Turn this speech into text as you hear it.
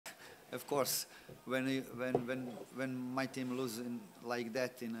Of course, when my team loses like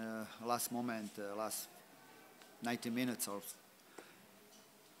that in last moment, last 90 minutes, or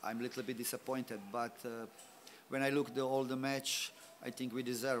I'm a little bit disappointed. But when I look at all the match, I think we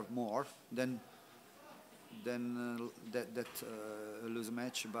deserve more than that lose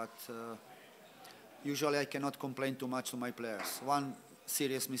match. But usually I cannot complain too much to my players. One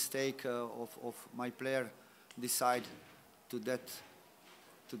serious mistake of my player decide to that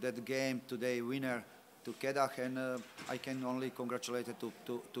game today winner to Kedah, and I can only congratulate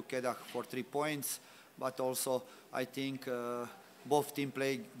to Kedah for 3 points. But also I think both teams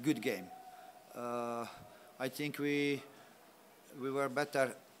play good game. I think we were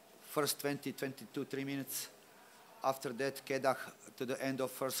better first 20, 22, 3 minutes. After that, Kedah to the end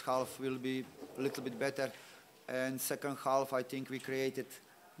of first half will be a little bit better, and second half I think we created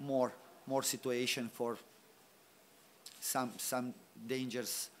more situation for some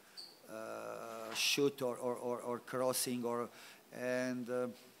dangerous shoot or crossing,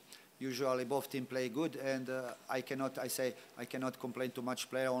 and usually both teams play good, and I cannot complain too much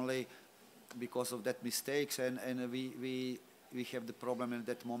player only because of that mistakes, and we have the problem at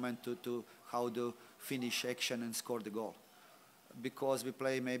that moment to how to finish action and score the goal, because we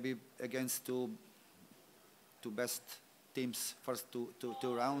play maybe against two best teams first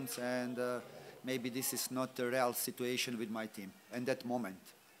two rounds, and maybe this is not the real situation with my team at that moment.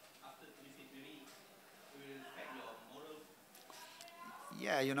 After this victory, will it affect your moral?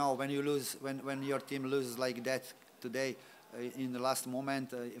 Yeah, you know, when you lose, when your team loses like that today, in the last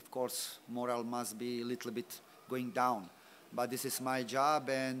moment, of course, morale must be a little bit going down. But this is my job,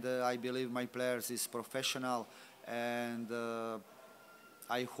 and I believe my players is professional, and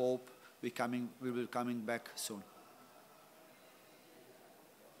I hope we will coming back soon.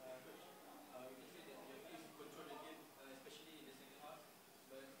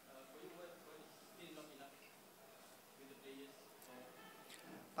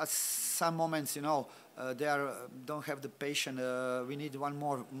 At some moments, you know, they don't have the patience. We need one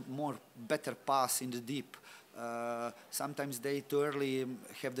more better pass in the deep. Sometimes they too early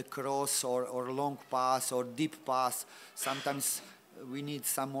have the cross or long pass or deep pass. Sometimes we need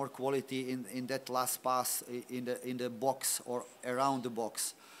some more quality in that last pass in the box or around the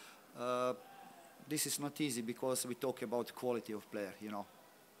box. This is not easy because we talk about quality of player, you know.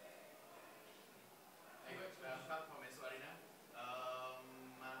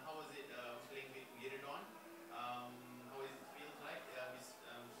 How was it playing with Liridon? How does it feel like his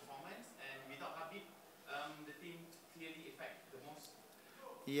performance? And without Habib, the team clearly affect the most.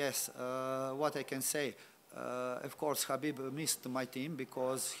 Yes, what I can say, of course, Habib missed my team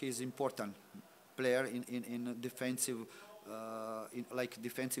because he's important player in defensive, like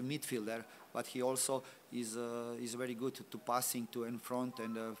defensive midfielder, but he also is very good to passing to in front,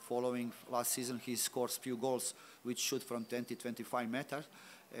 and following last season he scores few goals which shoot from 20-25 meters,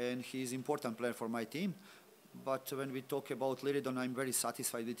 and he's important player for my team. But when we talk about Liridon, I'm very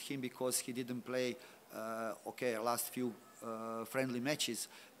satisfied with him because he didn't play last few friendly matches,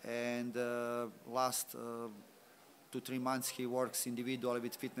 and last 2-3 months he works individually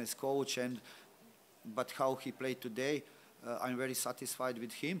with fitness coach, but how he played today, I'm very satisfied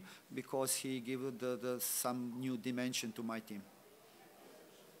with him because he gave some new dimension to my team.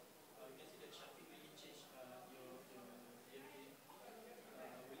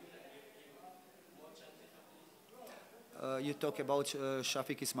 You talk about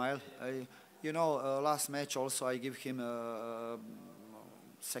Syafik Ismail. You know, last match also I give him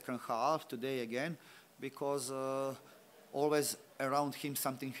second half today again, because always around him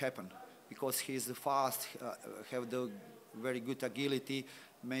something happen, because he's fast, have the very good agility,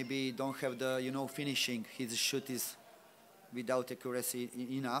 maybe don't have the finishing. His shoot is without accuracy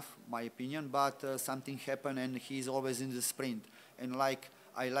enough, my opinion, but something happen and he's always in the sprint, and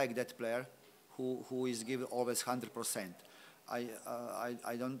I like that player who is give always 100%.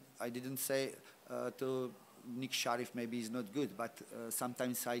 I didn't say to Nick Sharif maybe he's not good, but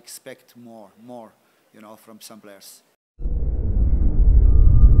sometimes I expect more, from some players.